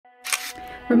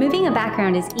Removing a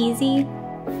background is easy,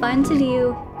 fun to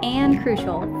do, and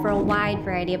crucial for a wide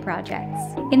variety of projects.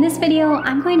 In this video,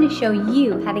 I'm going to show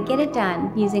you how to get it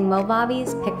done using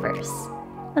Movavi's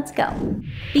Picverse. Let's go.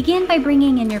 Begin by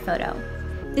bringing in your photo.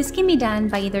 This can be done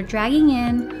by either dragging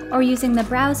in or using the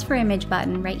Browse for Image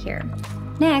button right here.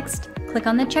 Next, click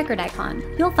on the checkered icon.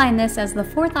 You'll find this as the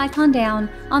fourth icon down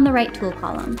on the right tool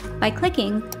column. By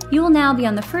clicking, you will now be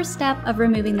on the first step of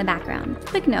removing the background.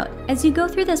 Quick note, as you go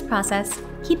through this process,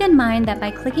 keep in mind that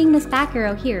by clicking this back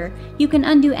arrow here, you can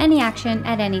undo any action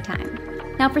at any time.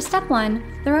 Now for step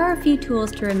 1, there are a few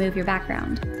tools to remove your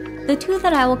background. The two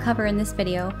that I will cover in this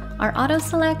video are Auto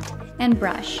Select and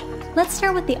Brush. Let's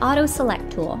start with the Auto Select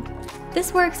tool.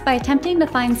 This works by attempting to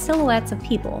find silhouettes of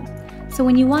people. So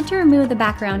when you want to remove the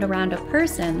background around a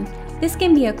person, this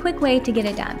can be a quick way to get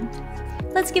it done.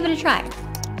 Let's give it a try.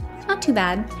 Not too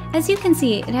bad. As you can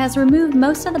see, it has removed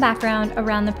most of the background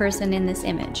around the person in this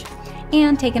image,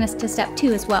 and taken us to step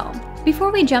 2 as well. Before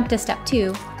we jump to step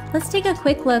 2, let's take a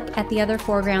quick look at the other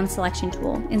foreground selection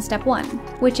tool in step 1,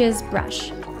 which is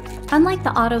Brush. Unlike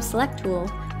the Auto Select tool,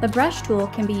 the Brush tool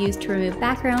can be used to remove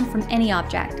background from any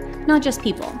object, not just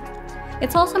people.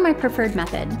 It's also my preferred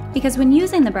method, because when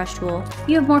using the brush tool,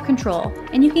 you have more control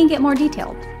and you can get more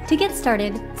detailed. To get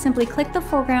started, simply click the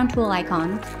foreground tool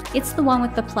icon. It's the one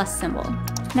with the plus symbol.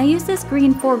 Now use this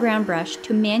green foreground brush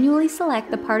to manually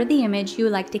select the part of the image you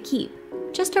would like to keep.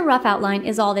 Just a rough outline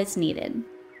is all that's needed.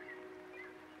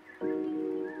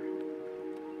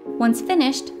 Once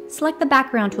finished, select the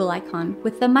background tool icon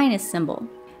with the minus symbol.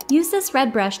 Use this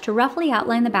red brush to roughly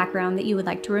outline the background that you would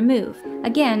like to remove.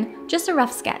 Again, just a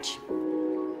rough sketch.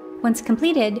 Once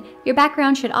completed, your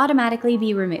background should automatically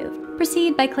be removed.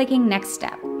 Proceed by clicking Next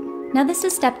Step. Now this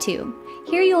is step 2.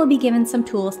 Here you will be given some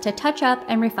tools to touch up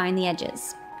and refine the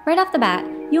edges. Right off the bat,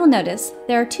 you will notice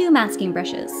there are 2 masking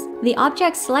brushes. The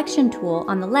Object Selection tool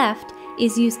on the left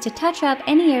is used to touch up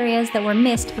any areas that were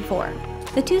missed before.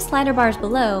 The 2 slider bars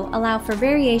below allow for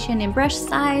variation in brush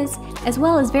size as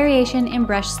well as variation in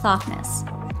brush softness.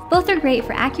 Both are great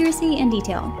for accuracy and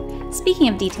detail. Speaking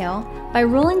of detail, by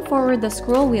rolling forward the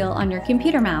scroll wheel on your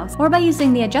computer mouse or by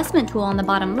using the adjustment tool on the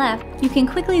bottom left, you can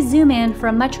quickly zoom in for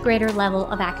a much greater level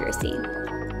of accuracy.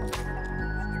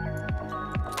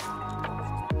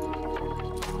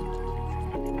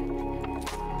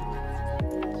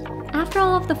 After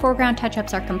all of the foreground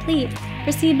touch-ups are complete,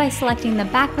 proceed by selecting the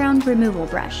Background Removal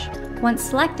brush. Once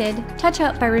selected, touch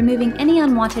up by removing any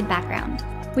unwanted background.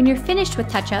 When you're finished with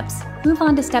touch-ups, move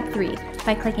on to step 3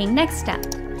 by clicking Next Step.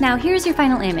 Now here's your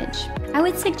final image. I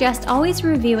would suggest always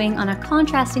reviewing on a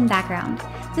contrasting background.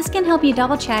 This can help you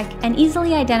double check and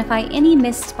easily identify any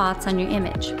missed spots on your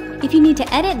image. If you need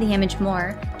to edit the image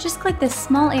more, just click this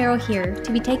small arrow here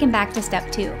to be taken back to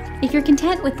step 2. If you're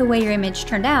content with the way your image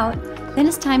turned out, then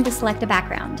it's time to select a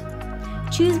background.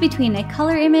 Choose between a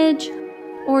color image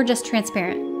or just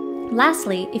transparent.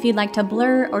 Lastly, if you'd like to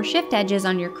blur or shift edges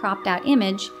on your cropped out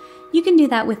image, you can do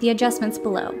that with the adjustments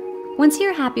below. Once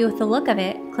you're happy with the look of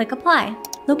it, click Apply.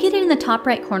 Located in the top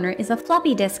right corner is a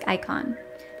floppy disk icon.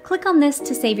 Click on this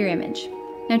to save your image.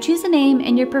 Now choose a name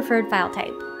and your preferred file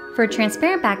type. For a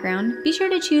transparent background, be sure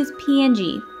to choose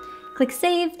PNG. Click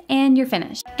Save and you're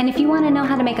finished. And if you want to know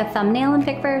how to make a thumbnail in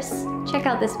Picverse, check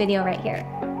out this video right here.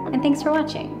 And thanks for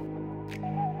watching.